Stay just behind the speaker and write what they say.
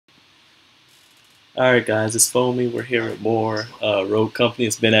Alright guys, it's FOAMY. We're here at more Road Company.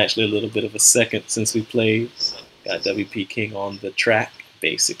 It's been actually a little bit of a second since we played. Got WP King on the track,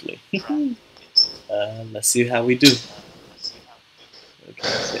 basically. Let's see how we do. Okay,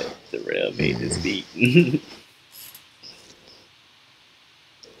 so the rail made this beat.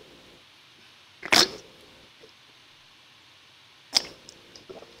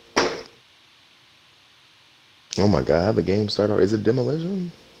 Oh my god, how the game started? Is it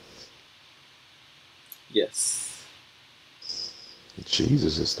demolition? Yes.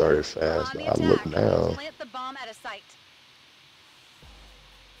 Jesus, it started fast. On the I look attack. now. Plant the bomb at a site.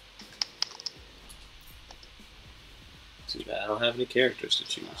 Too bad I don't have any characters to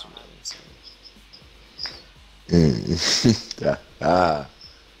choose from. So. Ah,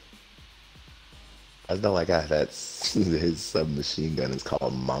 I don't like how that's his submachine gun is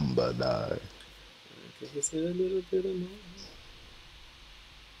called Mamba, dog. It's a little bit of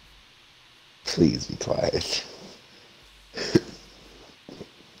Please be quiet.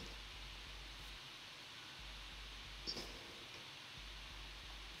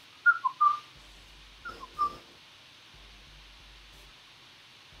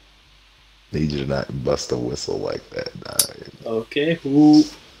 Need you to not bust a whistle like that, dog. Okay, who?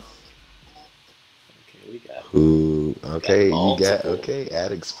 Okay, we got. Ooh, okay, you got multiple. okay.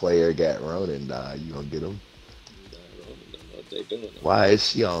 Addicts player got Ronin, dog. You gonna get him? I don't know what they doing. Why is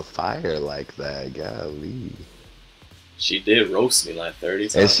she on fire like that? Golly. She did roast me like 30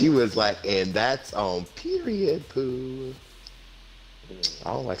 times. And she was like, and that's on period poo.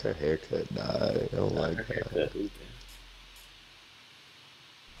 I don't like her haircut, dog. I don't like her that. haircut.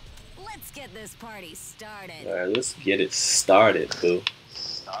 Let's get this party started. Alright, let's get it started, boo.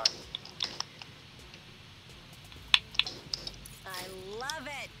 I love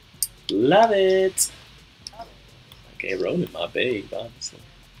it. Love it. Okay, Ronin, my babe, honestly.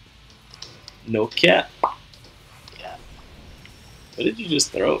 No cap. What did you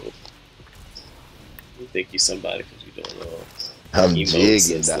just throw? You think you somebody because you don't know. I'm Emotes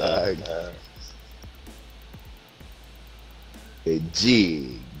jigging, and stuff. dog. Hey,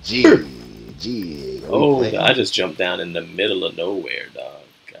 jig. Oh, I just jumped down in the middle of nowhere, dog.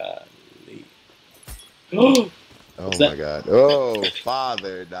 Golly. Oh my god. Oh,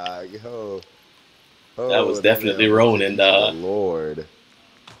 father, dog. Oh, that was definitely Ronin, dog. Lord.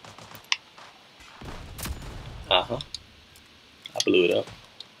 Uh-huh. I blew it up.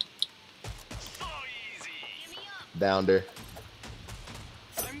 Downed her.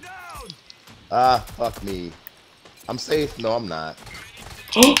 I'm down. Ah, fuck me. I'm safe. No, I'm not.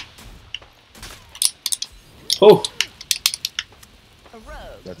 Oh. A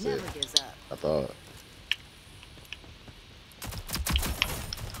rogue That's never it. gives up. I thought.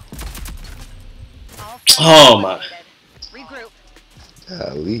 Oh my. Regroup.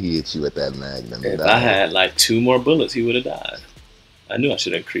 Golly, he hit you with that magnum. If I had like 2 more bullets, he would have died. I knew I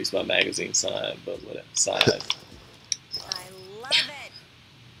should increase my magazine size, but whatever size. I love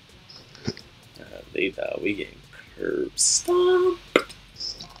it. We getting curb stomped.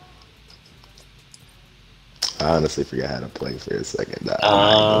 I honestly forgot how to play for a second. I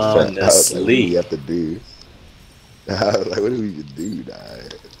was like, Honestly. what do we have to do? I was like, what do we even do,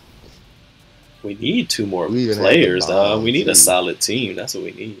 dog? We need 2 more We even players, had the bomb, dog. We need too. a solid team. That's what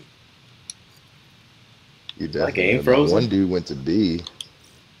we need. You My definitely game had that. frozen? One dude went to B.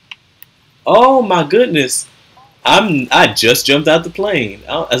 Oh my goodness. I just jumped out the plane.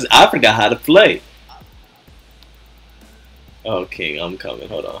 I forgot how to play. Oh, King, I'm coming.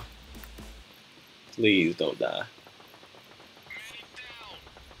 Hold on. Please don't die.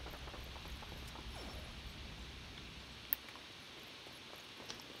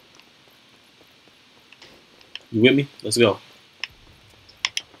 You with me? Let's go.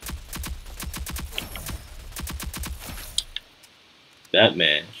 That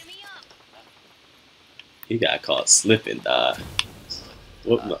man, he got caught slipping, dog.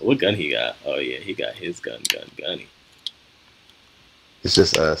 What gun he got? Oh yeah, he got his gunny. It's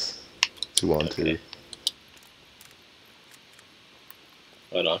just us. 2 on 2.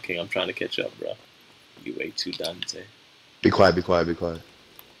 Hold on, King. I'm trying to catch up, bro. You way too Dante. Be quiet, be quiet, be quiet.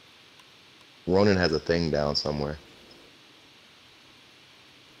 Ronin has a thing down somewhere.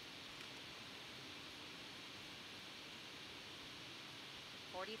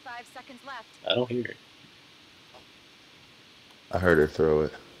 Seconds left. I don't hear it. I heard her throw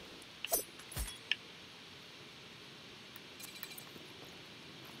it.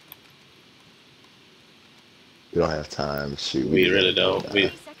 We don't have time. Shoot. We really don't.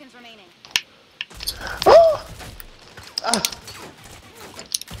 30 seconds remaining. Oh!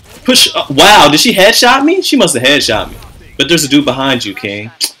 Push. Wow, did she headshot me? She must have headshot me. But there's a dude behind you, King.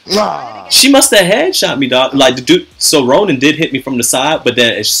 Nah. She must have headshot me, dog. Like the dude. So Ronan did hit me from the side, but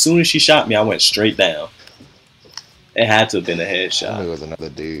then as soon as she shot me, I went straight down. It had to have been a I knew it headshot. was another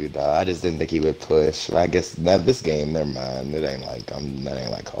dude. I just didn't think he would push. I guess that this game, never mind. It ain't like that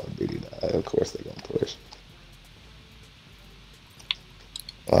ain't like Call of Duty. Of course they gonna push.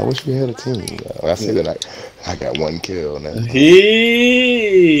 Well, I wish we had a team. I see that I got one kill now.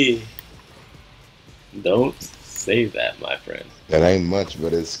 He don't say that, my friend. That ain't much,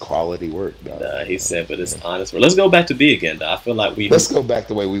 but it's quality work, dog. He said, but it's honest. Let's go back to B again, dog. I feel like Let's go back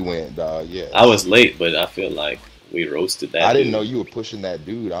the way we went, dog. Yeah. I was late, but I feel like we roasted that. I didn't dude. know you were pushing that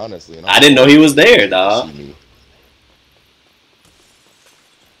dude, honestly. And I didn't know he was there, dog.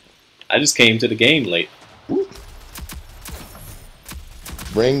 I just came to the game late. Woo.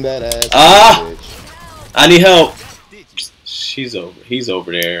 Bring that ass. Ah! I need help. She's over. He's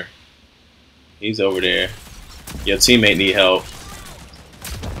over there. He's over there. Your teammate need help.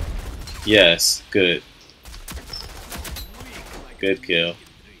 Yes, good. Good kill.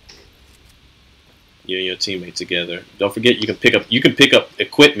 You and your teammate together. Don't forget you can pick up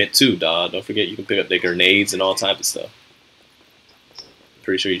equipment too, dog. Don't forget you can pick up the grenades and all type of stuff.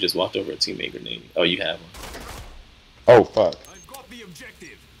 Pretty sure you just walked over a teammate grenade. Oh, you have one. Oh fuck. I've got the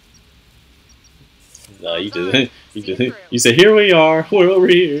objective. No, you said here we are. We're over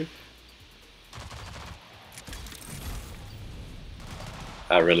here.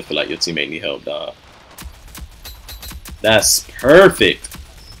 I really feel like your teammate need help, dog. That's perfect.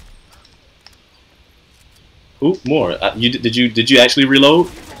 Ooh, more. Did you actually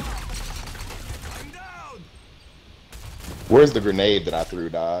reload? I'm down. Where's the grenade that I threw,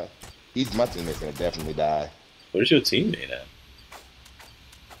 dog? My teammate's gonna definitely die. Where's your teammate at?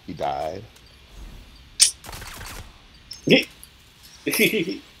 He died. I'm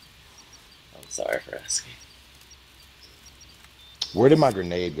sorry for asking. Where did my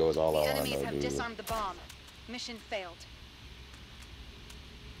grenade go is all The I want to enemies know, have dude. disarmed the bomb. Mission failed.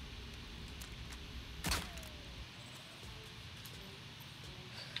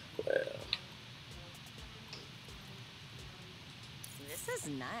 Well, This is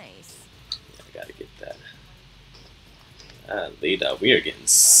nice. I gotta get that. Lida, we are getting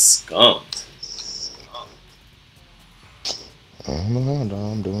skunked. I don't know,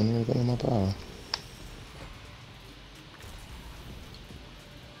 dog. I'm doing everything in my power.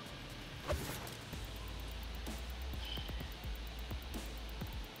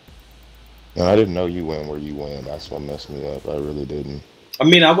 No, I didn't know you went where you went. That's what messed me up. I really didn't. I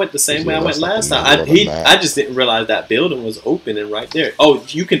mean, I went the same way I went last time. I just didn't realize that building was open and right there. Oh,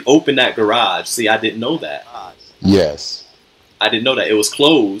 you can open that garage. See, I didn't know that. Yes. I didn't know that it was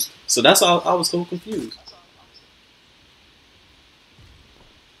closed. So that's why I was so confused.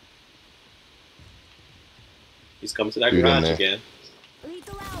 He's coming to that garage again.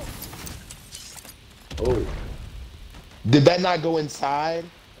 Oh, Did that not go inside?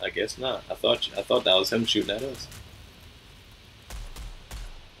 I guess not. I thought that was him shooting at us.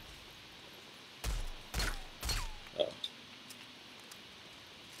 Oh.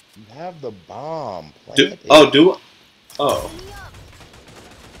 You have the bomb. Do oh.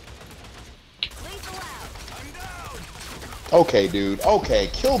 Okay, dude. Okay,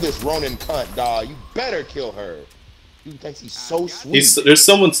 kill this Ronin cunt, dog. You better kill her. Dude thinks he's so sweet. There's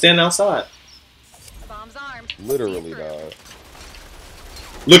someone standing outside. Bomb's armed. Literally, dog.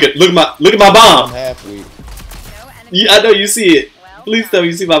 Look at my bomb. I'm half weak. Yeah, I know you see it. Please tell me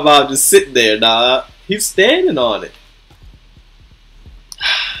you see my bomb just sitting there, dog. He's standing on it.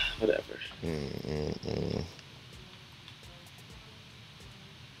 Whatever.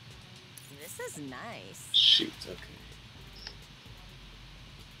 This is nice. Shoot. Okay.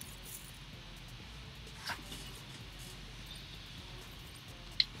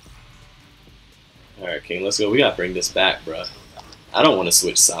 Alright, King, let's go. We gotta bring this back, bruh. I don't want to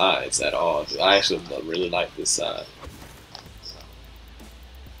switch sides at all, dude. I actually really like this side.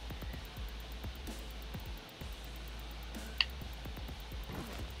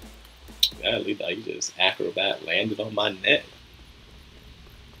 Golly, dog, you just acrobat landed on my neck.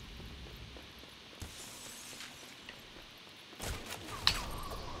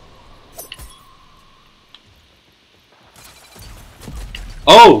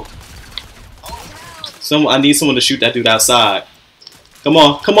 Oh! I need someone to shoot that dude outside. Come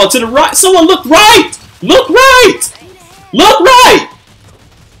on, to the right. Someone look right! Look right! Look right!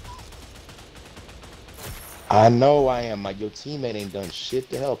 I know I am. Like, your teammate ain't done shit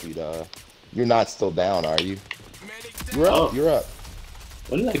to help you, dog. You're not still down, are you? You're up. Oh. You're up.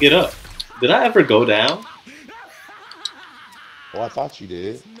 When did I get up? Did I ever go down? Oh, I thought you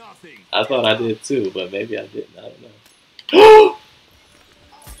did. I thought I did too, but maybe I didn't. I don't know. Golly,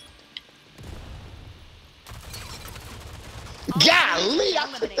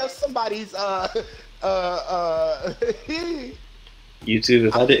 I picked up somebody's YouTube,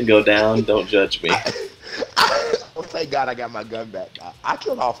 if I didn't go down, don't judge me. Oh, thank God I got my gun back. I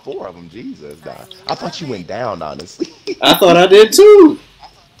killed all 4 of them. Jesus, dog. I thought you went down, honestly. I thought I did too.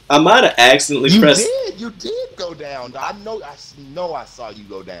 I might have accidentally You pressed. did. You did go down, dog. I know. I saw you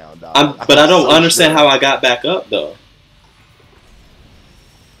go down, dog. But I don't so understand sure. how I got back up though.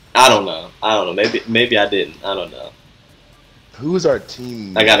 I don't know. Maybe I didn't. I don't know. Who's our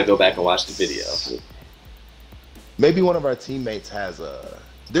team? I got to go back and watch the video. Maybe one of our teammates has a.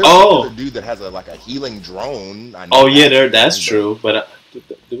 There's Oh. another dude that has like a healing drone. I know Oh yeah, that's true. But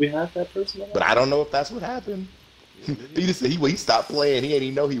do we have that person? But I don't know if that's what happened. Peter said he stopped playing. He didn't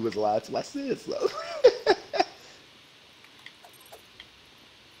even know he was alive till I said so.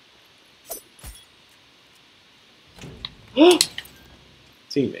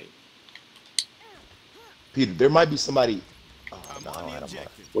 Teammate. Peter, there might be somebody. Oh, I'm no, on I the don't know.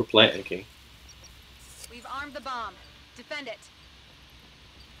 objective. We're planting, King. We've armed the bomb. Defend it.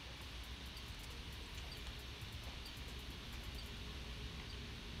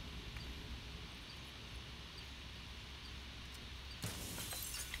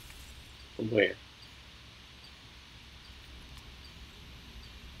 From where?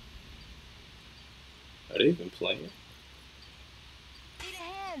 Are they even playing? Need a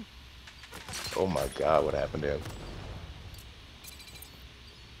hand. Oh my God, what happened to him?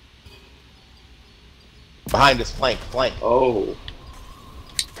 Behind us, flank. Oh.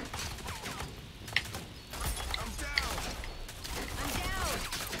 I'm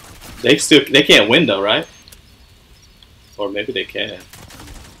down. They can't win though, right? Or maybe they can.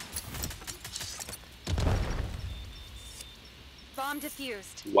 Bomb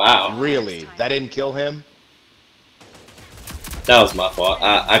defused. Wow. Really? That didn't kill him? That was my fault.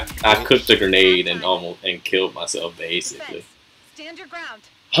 I cooked a grenade and killed myself basically. Defense. Stand your ground.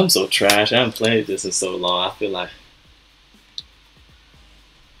 I'm so trash. I haven't played this in so long. I feel like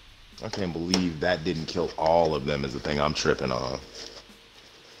I can't believe that didn't kill all of them is the thing I'm tripping on.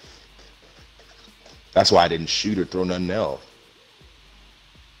 That's why I didn't shoot or throw nothing else.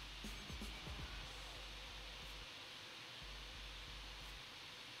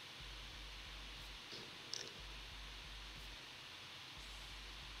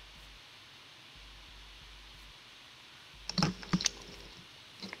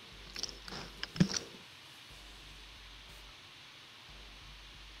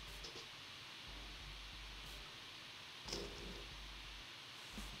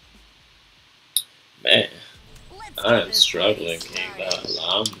 man, Let's I get am this struggling, party King.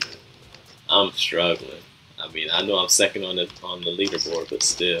 started. I'm struggling. I mean, I know I'm second on the leaderboard, but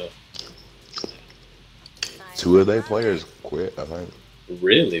still. I 2 of their love players it. quit, I think.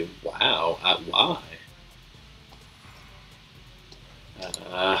 Really? Wow. Why?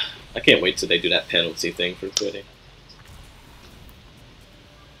 I can't wait till they do that penalty thing for quitting.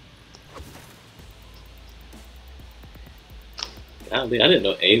 Golly, I didn't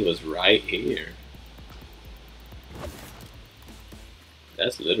know A was right here.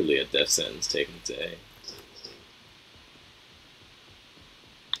 That's literally a death sentence taken to A.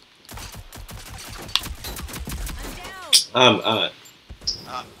 I'm down.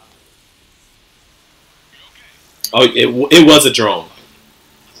 Oh, it was a drone.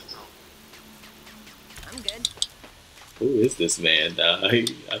 I'm good. Who is this man? I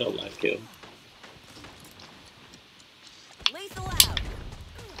don't like him. Lethal out.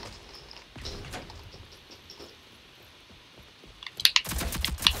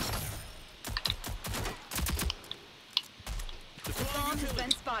 Bomb has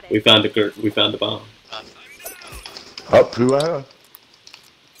been spotted. We found the bomb. Up 2 I have.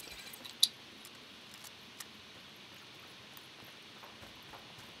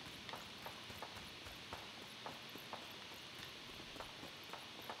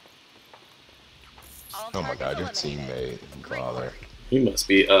 All Oh my God, your targets eliminated. teammate, Great brother. work. He must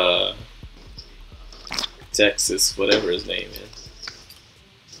be Texas, whatever his name is.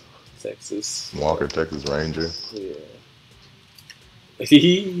 Texas. Walker, Texas Ranger. Yeah.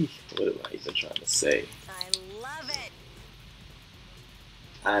 What am I even trying to say? I love it.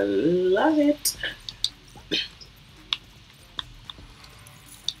 I love it.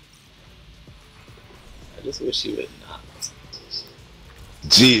 I just wish you would not.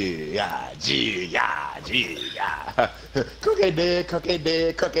 Yeah. Cookie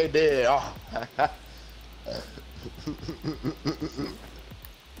dead. Oh.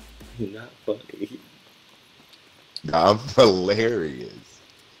 You're not funny. I'm hilarious.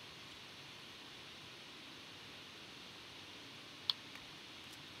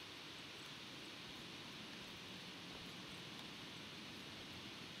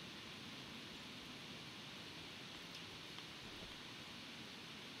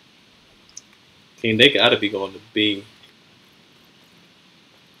 King, they gotta be going to B.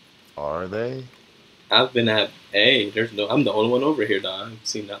 Are they? I've been at A. There's no. I'm the only one over here, dog. I've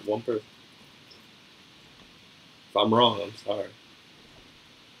seen not one person. If I'm wrong, I'm sorry.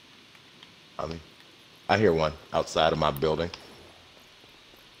 I mean, I hear one outside of my building.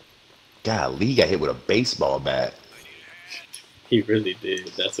 Golly, got hit with a baseball bat. He really did.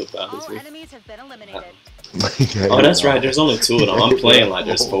 That's what bothers All me. enemies have been eliminated. Oh, that's right. There's only 2 of them. I'm playing like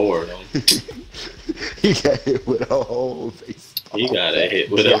there's 4 of them. He got hit with a whole baseball. He got a hit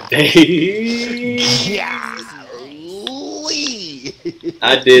with a base. Golly.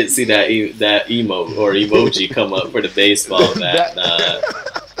 I did see that emote or emoji come up for the baseball bat.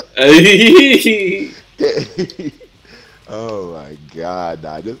 Oh my God,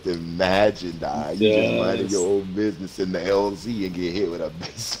 nah. Just imagine, nah. You just minding your own business in the LZ and get hit with a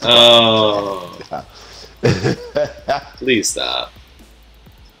baseball. Oh. Please stop.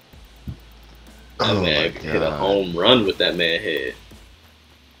 That man hit a home run with that man head.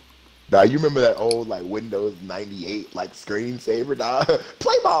 Nah, you remember that old like Windows 98 like screensaver, nah?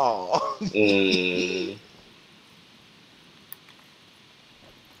 Play ball.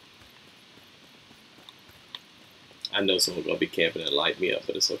 I know someone's gonna be camping and light me up,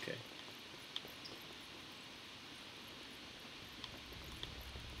 but it's okay.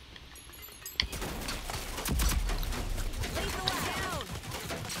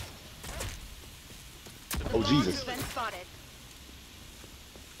 Oh Jesus!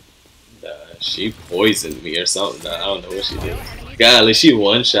 She poisoned me or something. I don't know what she did. Golly, she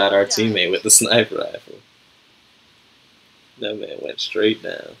one-shot our teammate with the sniper rifle. That man went straight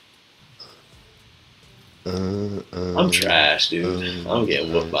down. I'm trash, dude. I'm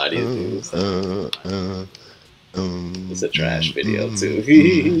getting whooped by these dudes. It's a trash video,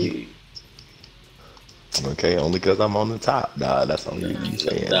 too. Okay, only because I'm on the top. Nah, that's only you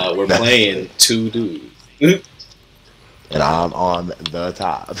saying. Nah, we're playing 2 dudes. And I'm on the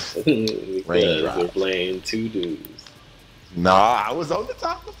top. We're playing 2 dudes. Nah, I was on the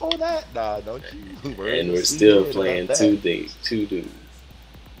top before that. Nah, don't you? And we're still playing 2 dudes.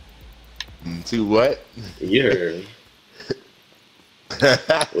 2 what? You heard.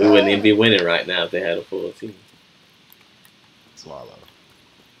 We wouldn't even be winning right now if they had a full team. Swallow.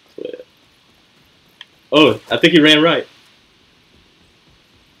 12. Oh, I think he ran right.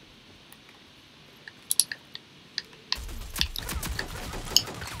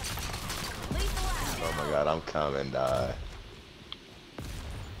 Oh my God, I'm coming, dog.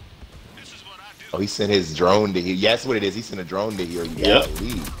 Oh, he sent his drone to here. Yeah, that's what it is. He sent a drone to here. You gotta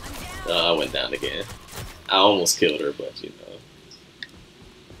leave. I went down again. I almost killed her, but you know.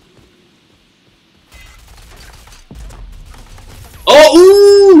 Oh,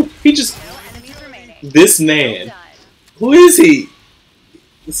 ooh! He just. This man. Who is he?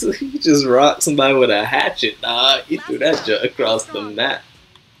 So he just rocked somebody with a hatchet, dog. He threw that junk across the map.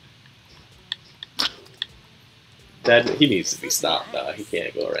 He needs to be stopped, dog. He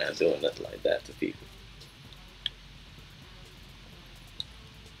can't go around doing nothing like that to people.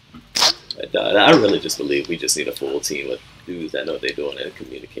 But, dog, I really just believe we just need a full team with dudes that know what they're doing and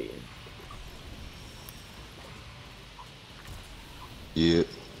communicating. Yeah.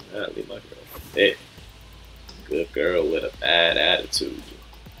 I'll leave my girl. Hey, good girl with a bad attitude.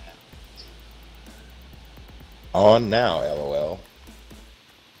 On now, LOL.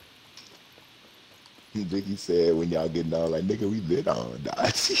 Vicky said when y'all getting on, like, nigga, we been on,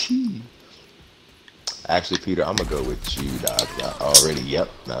 dog. Actually, Peter, I'm gonna go with you, dog. Already, yep,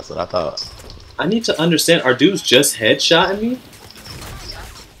 that's what I thought. I need to understand, are dudes just headshotting me?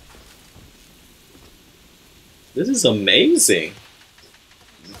 This is amazing.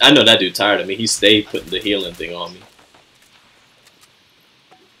 I know that dude tired of me. He stayed putting the healing thing on me.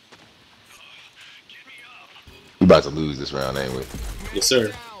 We about to lose this round, ain't we? Yes,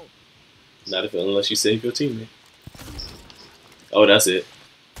 sir. Not if unless you save your teammate. Oh, that's it.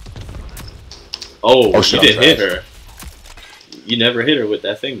 Oh, you didn't hit her. You never hit her with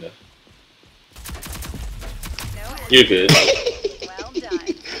that thing, though. You're good. Well done.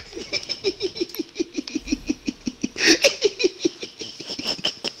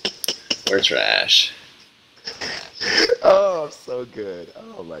 We're trash. Oh, I'm so good.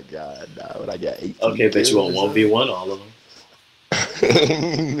 Oh my God. Nah, but I got 18. Okay, bet you won't 1v1 all of them.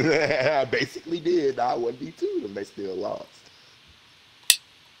 I basically did. I 1v2 them. They still lost.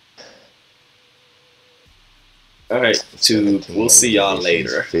 Alright, we'll see y'all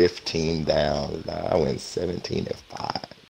later. 15 down. I went 17-5.